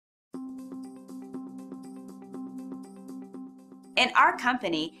In our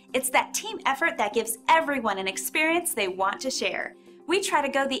company, it's that team effort that gives everyone an experience they want to share. We try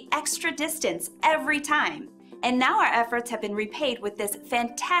to go the extra distance every time. And now our efforts have been repaid with this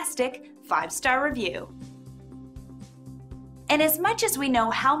fantastic 5-star review. And as much as we know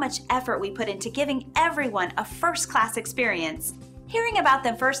how much effort we put into giving everyone a first-class experience, hearing about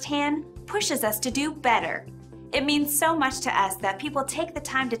them firsthand pushes us to do better. It means so much to us that people take the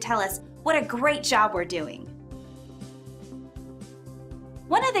time to tell us what a great job we're doing.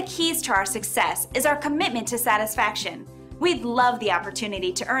 One of the keys to our success is our commitment to satisfaction. We'd love the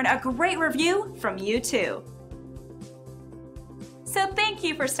opportunity to earn a great review from you too. So thank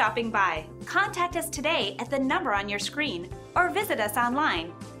you for stopping by. Contact us today at the number on your screen or visit us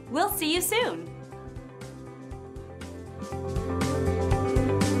online. We'll see you soon.